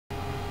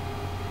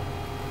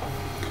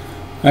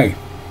Hi,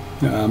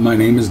 my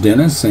name is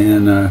Dennis,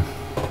 and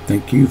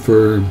thank you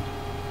for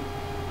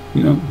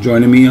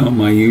joining me on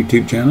my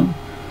YouTube channel.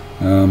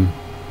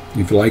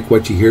 If you like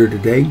what you hear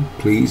today,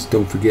 please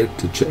don't forget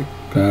to check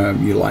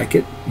you like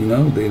it, the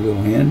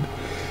little hand.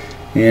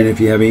 And if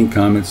you have any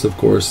comments, of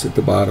course, at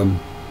the bottom,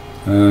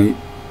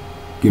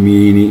 give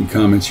me any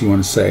comments you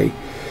want to say.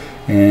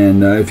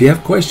 And if you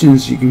have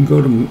questions, you can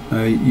go to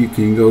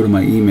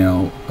my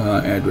email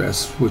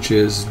address, which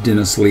is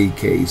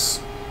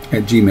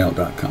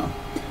dennisleecase@gmail.com.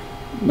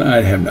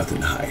 I have nothing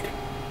to hide.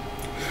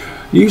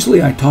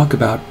 Usually I talk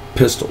about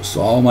pistols.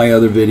 All my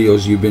other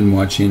videos you've been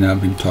watching,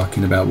 I've been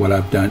talking about what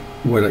I've done,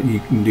 what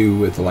you can do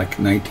with like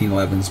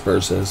 1911s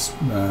versus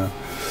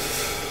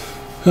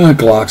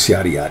Glocks,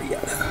 yada yada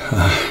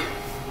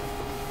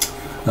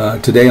yada.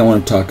 Today I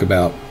want to talk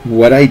about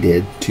what I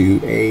did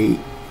to a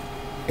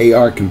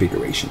AR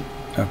configuration.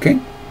 Okay,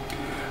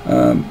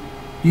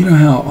 you know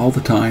how all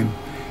the time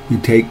you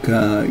take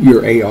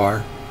your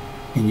AR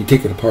and you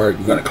take it apart,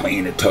 you're going to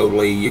clean it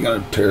totally, you're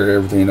going to tear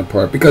everything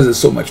apart because it's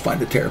so much fun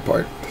to tear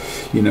apart.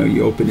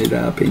 You open it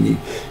up and you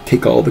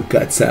take all the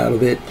guts out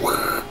of it,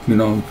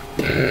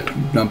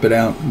 dump it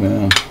out.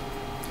 Well,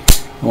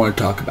 I want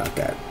to talk about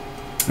that.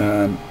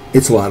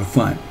 It's a lot of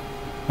fun.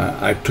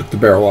 I took the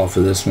barrel off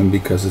of this one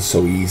because it's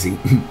so easy.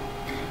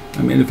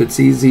 I mean, if it's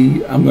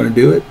easy, I'm going to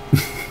do it.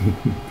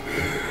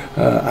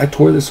 I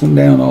tore this one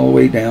down all the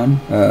way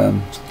down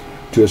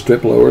to a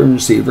strip lower and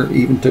receiver.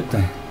 Even took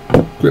the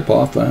grip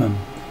off. I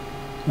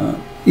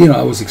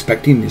was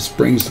expecting the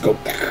springs to go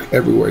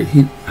everywhere.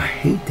 I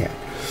hate that.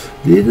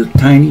 Little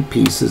tiny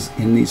pieces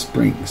in these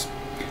springs.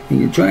 And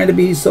you're trying to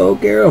be so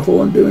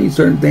careful and doing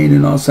certain things,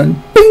 and all of a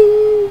sudden,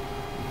 bing!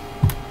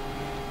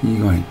 You're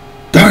going,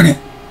 darn it!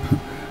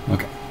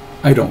 Okay,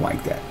 I don't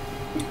like that.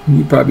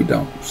 You probably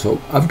don't. So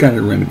I've got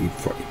a remedy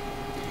for you.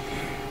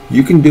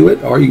 You can do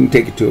it, or you can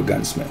take it to a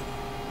gunsmith.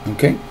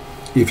 Okay?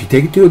 If you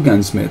take it to a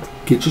gunsmith,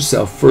 get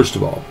yourself, first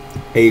of all,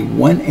 a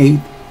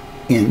 1/8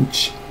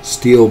 inch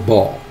steel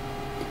ball.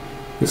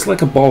 It's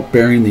like a ball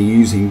bearing they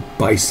use in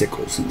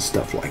bicycles and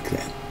stuff like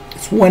that.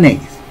 It's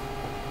 1/8.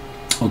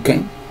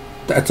 Okay?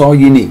 That's all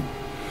you need.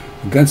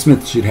 A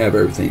gunsmith should have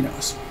everything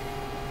else.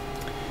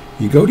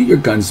 You go to your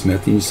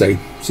gunsmith and you say,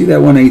 see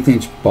that 1/8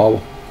 inch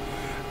ball?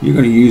 You're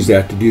going to use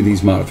that to do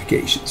these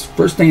modifications.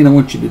 First thing I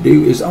want you to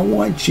do is I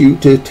want you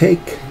to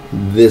take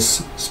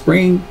this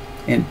spring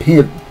and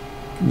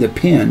the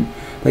pin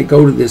that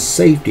go to this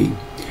safety,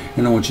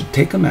 and I want you to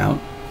take them out.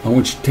 I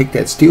want you to take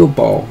that steel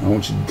ball, I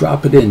want you to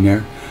drop it in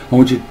there. I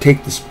want you to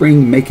take the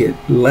spring, make it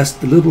a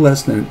little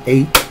less than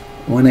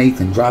 1/8,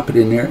 and drop it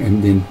in there,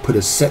 and then put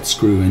a set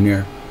screw in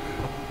there.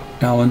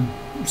 Allen,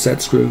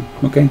 set screw,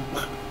 okay?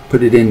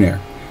 Put it in there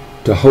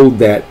to hold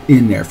that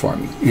in there for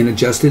me and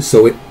adjust it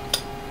so it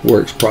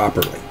works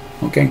properly,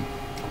 okay?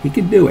 You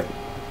can do it.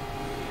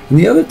 And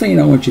the other thing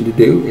I want you to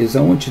do is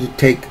I want you to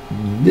take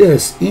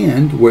this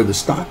end where the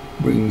stock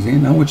brings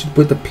in. I want you to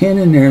put the pin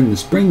in there and the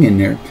spring in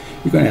there.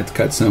 You're going to have to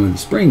cut some of the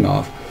spring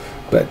off,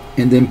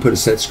 and then put a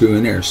set screw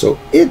in there so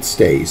it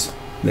stays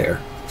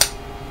there.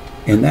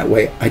 And that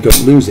way I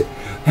don't lose it.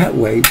 That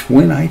way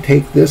when I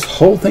take this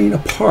whole thing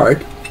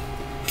apart,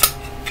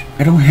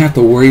 I don't have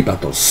to worry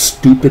about those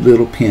stupid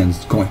little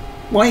pins going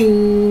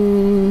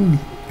boing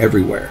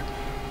everywhere.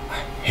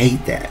 I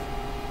hate that.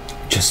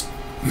 It just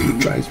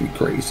drives me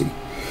crazy.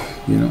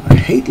 I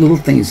hate little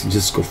things that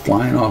just go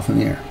flying off in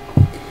the air.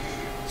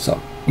 So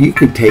you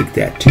can take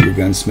that to your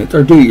gunsmith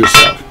or do it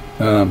yourself.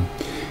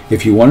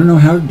 If you want to know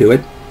how to do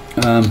it,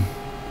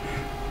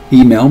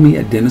 email me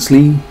at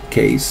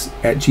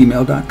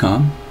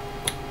dennisleecase@gmail.com.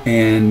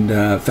 And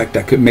in fact,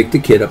 I could make the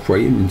kit up for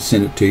you and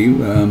send it to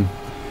you.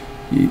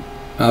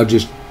 I'll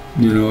just,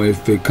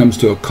 if it comes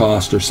to a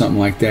cost or something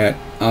like that,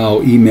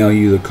 I'll email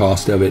you the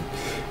cost of it.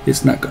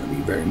 It's not going to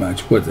be very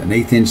much. What, an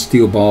 1/8 inch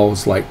steel ball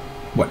is like,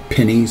 what,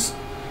 pennies?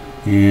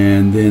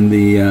 And then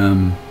the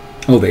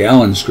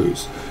Allen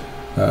screws.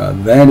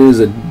 That is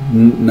a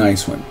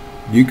nice one.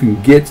 You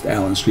can get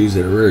Allen screws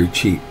that are very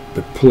cheap,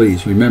 but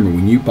please remember,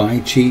 when you buy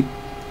cheap,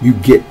 you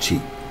get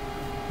cheap.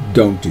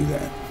 Don't do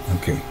that.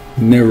 Okay,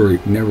 never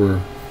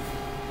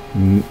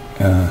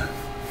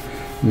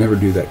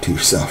do that to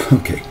yourself.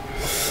 Okay,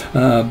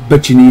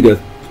 but you need a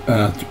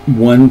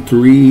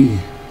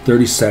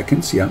 3/30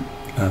 seconds. Yeah,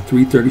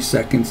 3/30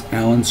 seconds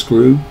Allen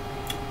screw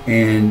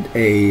and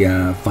a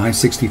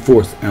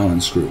 5/64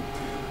 Allen screw.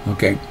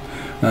 Okay,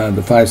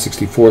 the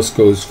 5/64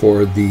 goes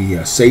for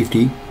the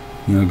safety.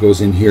 Goes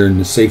in here in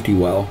the safety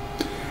well,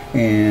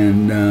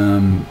 and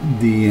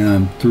the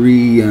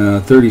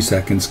 3/30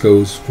 seconds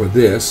goes for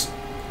this,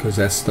 because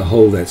that's the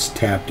hole that's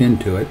tapped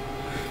into it.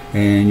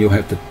 And you'll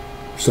have to,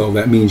 so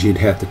that means you'd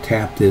have to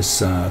tap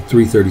this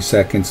 3/30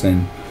 seconds,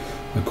 and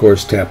of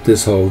course tap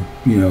this hole,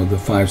 the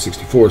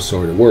 5/64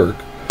 sort of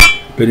work.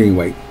 But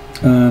anyway,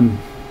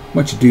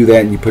 once you do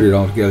that and you put it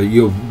all together,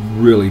 you'll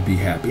really be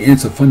happy. And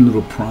it's a fun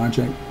little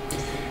project.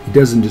 It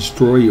doesn't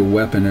destroy your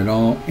weapon at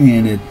all,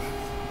 and it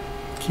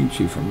keeps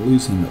you from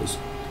losing those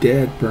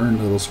dead, burned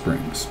little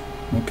springs.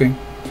 Okay?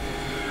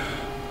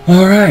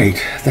 All right,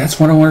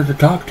 that's what I wanted to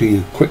talk to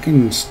you. Quick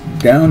and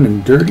down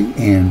and dirty,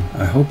 and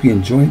I hope you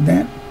enjoyed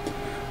that.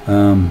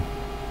 The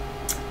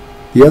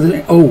other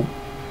thing, oh,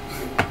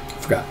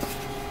 forgot.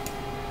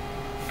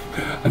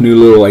 A new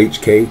little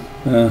HK,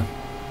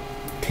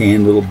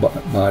 tan little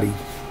body,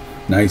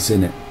 nice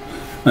in it.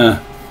 I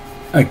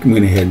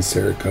went ahead and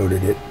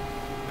Cerakoted it.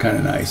 Kind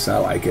of nice. I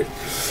like it.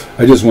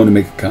 I just want to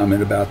make a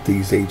comment about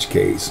these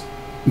HKs.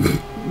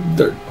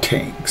 They're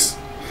tanks.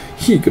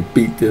 You could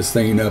beat this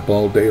thing up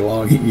all day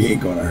long and you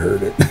ain't gonna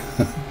hurt it.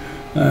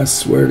 I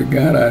swear to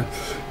God,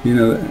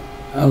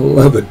 I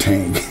love a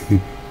tank.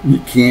 You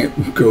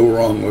can't go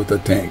wrong with a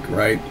tank,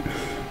 right?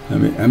 I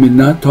mean,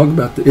 not talking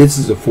about this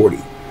is a 40,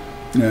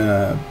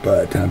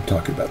 but I'm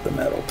talking about the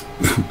metal.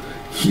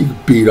 You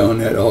beat on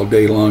that all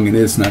day long and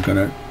it's not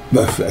gonna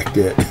affect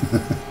it.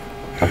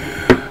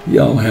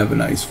 Y'all have a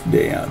nice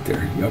day out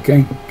there.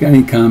 Okay? Got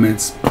any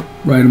comments?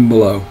 Write them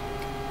below.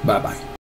 Bye-bye.